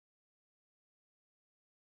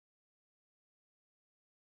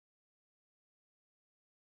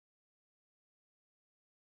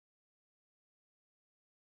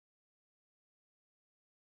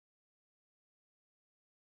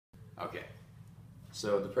Okay,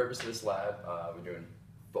 so the purpose of this lab, we're doing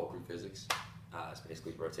Fulcrum physics. It's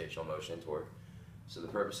basically rotational motion and torque. So the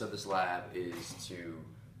purpose of this lab is to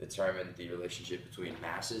determine the relationship between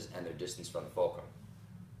masses and their distance from the fulcrum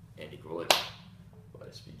and equilibrium. Let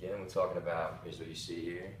us begin with talking about, here's what you see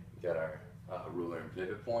here. We got our ruler and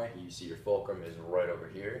pivot point. You see your fulcrum is right over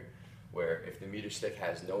here, where if the meter stick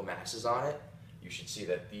has no masses on it, you should see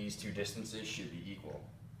that these two distances should be equal.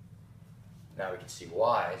 Now we can see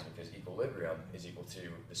why is because equilibrium is equal to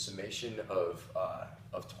the summation of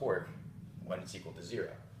torque when it's equal to 0.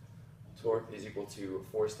 Torque is equal to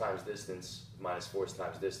force times distance minus force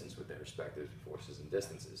times distance with their respective forces and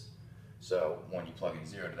distances. So when you plug in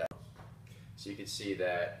 0 to that, so you can see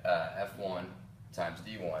that F1 times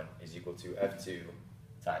D1 is equal to F2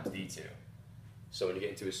 times D2. So when you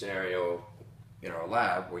get into a scenario in our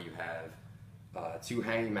lab where you have two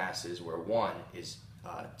hanging masses where one is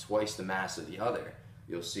twice the mass of the other,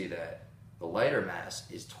 you'll see that the lighter mass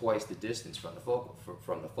is twice the distance from the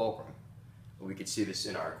fulcrum. We could see this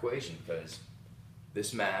in our equation because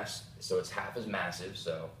this mass, so it's half as massive,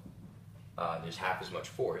 so there's half as much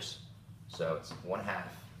force, so it's 1/2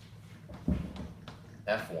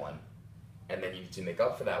 F1, and then you need to make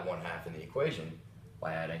up for that 1/2 in the equation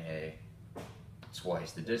by adding a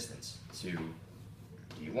twice the distance to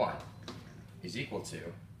D1 is equal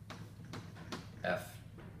to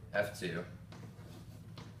F2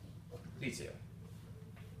 D2.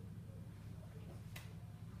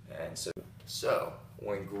 And so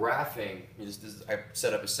when graphing, I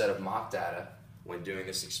set up a set of mock data. When doing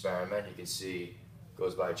this experiment, you can see it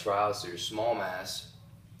goes by trial, so your small mass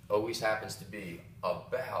always happens to be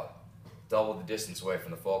about double the distance away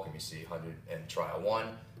from the fulcrum. You see 100 in trial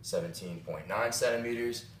 1, 17.9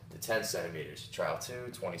 centimeters to 10 centimeters. Trial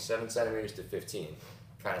 2, 27 centimeters to 15.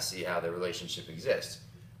 Kind of see how the relationship exists.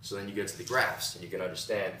 So then you get to the graphs, and you can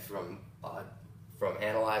understand from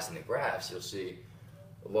analyzing the graphs, you'll see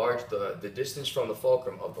the distance from the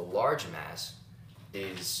fulcrum of the large mass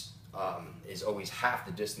is always half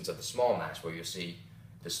the distance of the small mass, where you'll see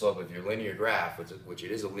the slope of your linear graph, which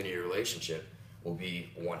it is a linear relationship, will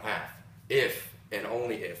be 1/2. If and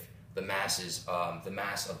only if the mass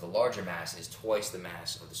of the larger mass is twice the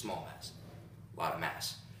mass of the small mass. A lot of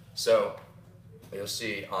mass. So you'll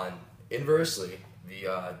see inversely,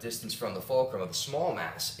 the distance from the fulcrum of the small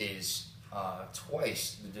mass is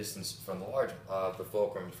twice the distance from the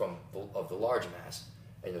fulcrum of the large mass,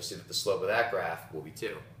 and you'll see that the slope of that graph will be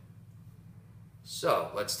 2.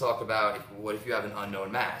 So let's talk about what if you have an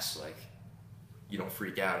unknown mass. Like, you don't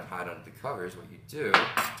freak out and hide under the covers. What you do,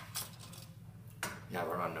 you have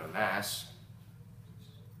our unknown mass.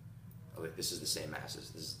 Oh wait, this is the same mass.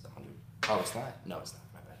 This is the 100. Oh, it's not? No, it's not.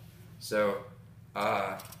 My bad. So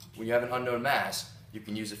when you have an unknown mass, you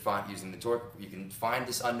can use it using the torque. You can find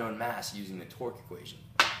this unknown mass using the torque equation.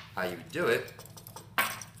 How you would do it,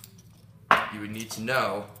 you would need to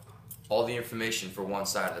know all the information for one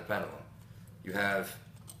side of the pendulum.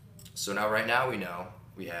 So now right now we know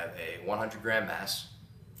we have a 100 gram mass.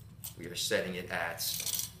 We are setting it at,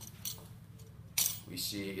 we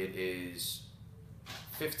see it is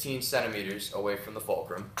 15 centimeters away from the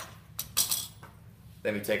fulcrum.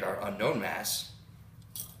 Then we take our unknown mass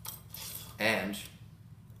and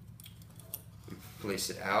we place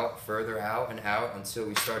it further out and out until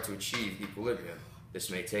we start to achieve equilibrium. This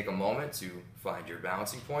may take a moment to find your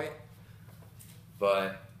balancing point,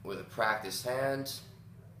 but with a practiced hand,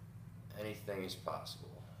 anything is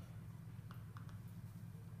possible.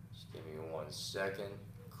 Just give me 1 second.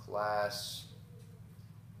 Class,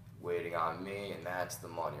 waiting on me, and that's the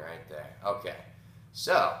money right there. Okay,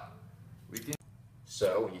 so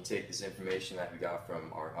when you take this information that we got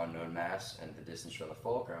from our unknown mass and the distance from the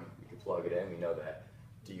fulcrum, we can plug it in. We know that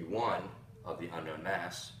D1 of the unknown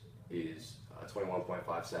mass is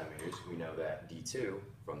 21.5 centimeters. We know that D2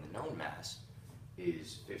 from the known mass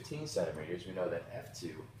is 15 centimeters. We know that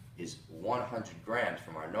F2 is 100 grams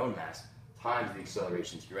from our known mass times the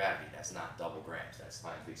acceleration to gravity. That's not double grams, that's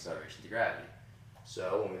times the acceleration to gravity.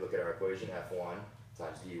 So when we look at our equation, F1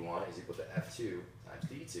 times D1 is equal to F2 times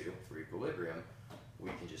D2 for equilibrium,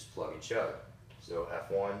 we can just plug and chug. So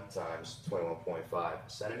F1 times 21.5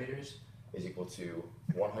 centimeters is equal to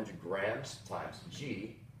 100 grams times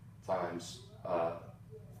G times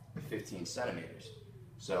 15 centimeters.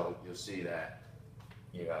 So you'll see that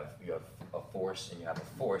you have a force and you have a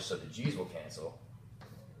force, so the G's will cancel,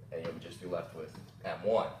 and you'll just be left with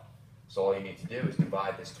M1. So all you need to do is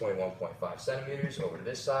divide this 21.5 centimeters over to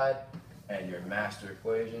this side, and your master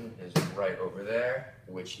equation is right over there,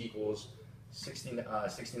 which equals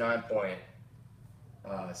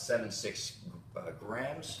 69.76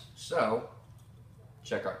 grams. So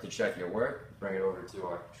to check your work, bring it over to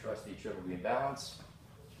our trusty triple beam balance,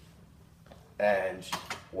 and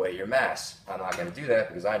weigh your mass. I'm not going to do that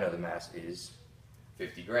because I know the mass is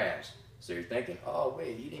 50 grams. So you're thinking, oh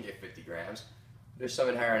wait, he didn't get 50 grams. There's some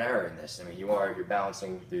inherent error in this. I mean, you're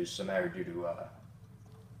balancing. There's some error due to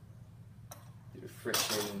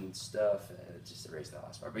friction and stuff. Just erase the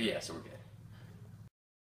last part. But yeah, so we're good.